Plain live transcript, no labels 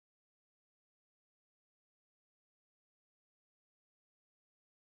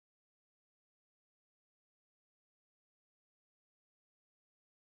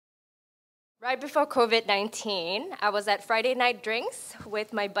Right before COVID-19, I was at Friday night drinks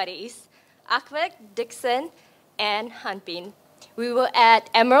with my buddies, Ahmed, Dixon, and Hanpin. We were at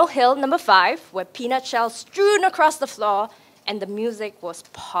Emerald Hill number 5, where peanut shells strewn across the floor, and the music was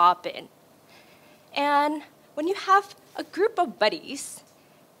popping. And when you have a group of buddies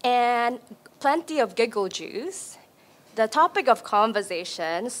and plenty of giggle juice, the topic of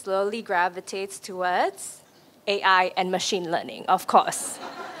conversation slowly gravitates towards AI and machine learning, of course.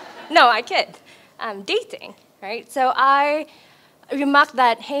 No, I kid. Dating, right? So I remarked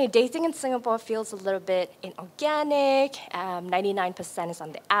that, hey, dating in Singapore feels a little bit inorganic. 99% is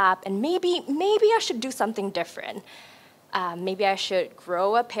on the app, and maybe I should do something different. Maybe I should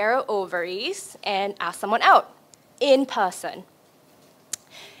grow a pair of ovaries and ask someone out in person.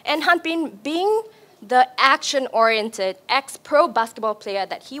 And Hanpin, being the action-oriented ex-pro basketball player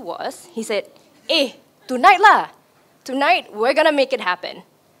that he was, he said, tonight lah. Tonight, we're gonna make it happen.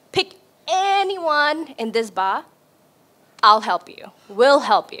 Pick anyone in this bar, I'll help you, we'll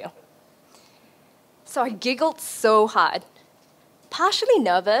help you. So I giggled so hard, partially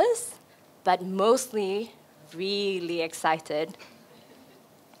nervous, but mostly really excited.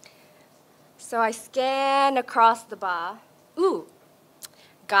 So I scanned across the bar. Ooh,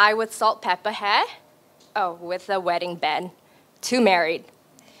 guy with salt pepper hair. Oh, with a wedding band, 2 married.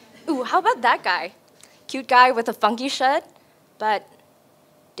 Ooh, how about that guy? Cute guy with a funky shirt, but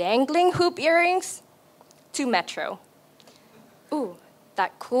dangling hoop earrings, 2 metro. Ooh,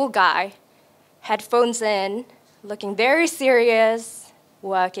 that cool guy, headphones in, looking very serious,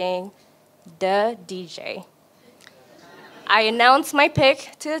 working, the DJ. I announced my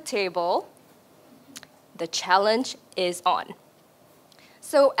pick to the table. The challenge is on.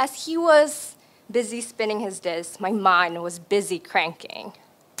 So as he was busy spinning his disc, my mind was busy cranking.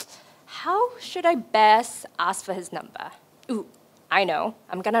 How should I best ask for his number? Ooh, I know,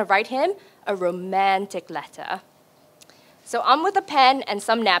 I'm gonna write him a romantic letter. So on with a pen and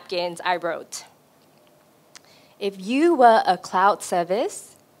some napkins, I wrote, if you were a cloud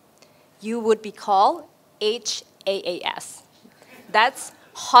service, you would be called HAAS. That's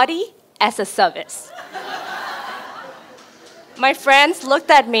Hottie as a Service. My friends looked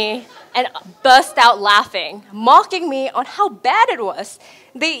at me and burst out laughing, mocking me on how bad it was.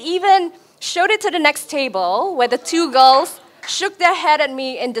 They even showed it to the next table, where the 2 girls shook their head at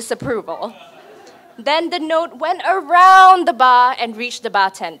me in disapproval. Then the note went around the bar and reached the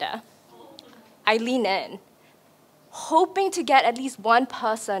bartender. I leaned in, hoping to get at least one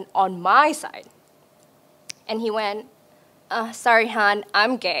person on my side. And he went, sorry, Han,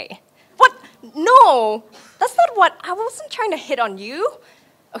 I'm gay. What? No, that's not what, I wasn't trying to hit on you.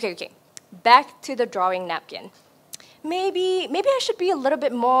 Okay, back to the drawing napkin. Maybe I should be a little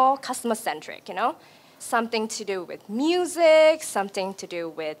bit more customer-centric, you know? Something to do with music, something to do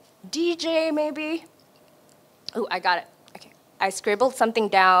with DJ, maybe. Ooh, I got it. Okay. I scribbled something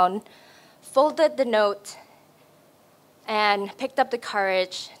down, folded the note, and picked up the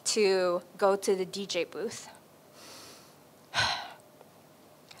courage to go to the DJ booth.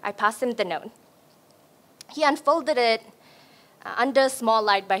 I passed him the note. He unfolded it under a small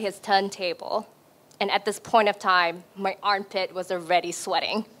light by his turntable, and at this point of time, my armpit was already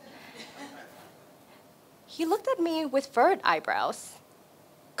sweating. He looked at me with furrowed eyebrows,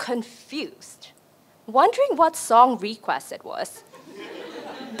 confused, wondering what song request it was.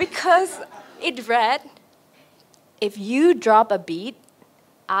 Because it read, if you drop a beat,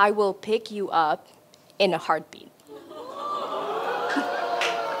 I will pick you up in a heartbeat.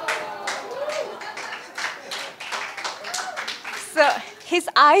 So his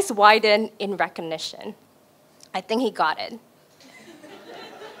eyes widened in recognition. I think he got it.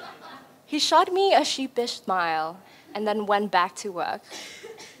 He shot me a sheepish smile and then went back to work.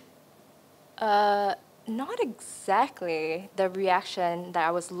 Not exactly the reaction that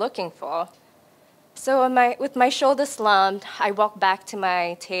I was looking for. So with my shoulders slumped, I walked back to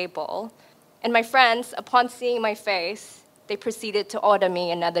my table, and my friends, upon seeing my face, they proceeded to order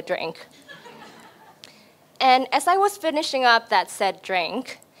me another drink. And as I was finishing up that said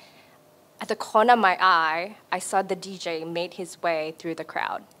drink, at the corner of my eye, I saw the DJ made his way through the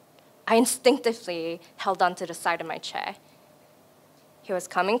crowd. I instinctively held onto the side of my chair. He was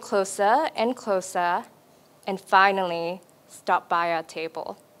coming closer and closer, and finally stopped by our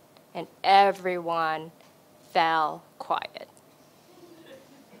table, and everyone fell quiet.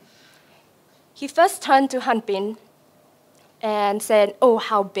 He first turned to Hanpin and said, oh,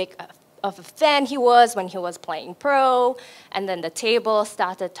 how big of a fan he was when he was playing pro, and then the table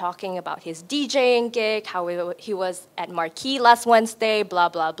started talking about his DJing gig, how he was at Marquee last Wednesday, blah,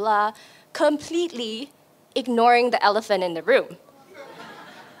 blah, blah, completely ignoring the elephant in the room.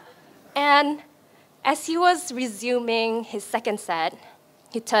 And as he was resuming his second set,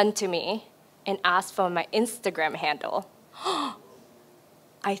 he turned to me and asked for my Instagram handle.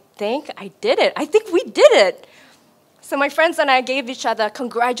 I think I did it. I think we did it. So my friends and I gave each other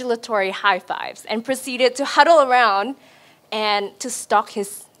congratulatory high fives and proceeded to huddle around and to stalk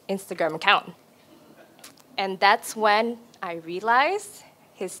his Instagram account. And that's when I realized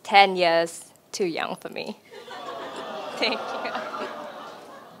he's 10 years too young for me. Thank you.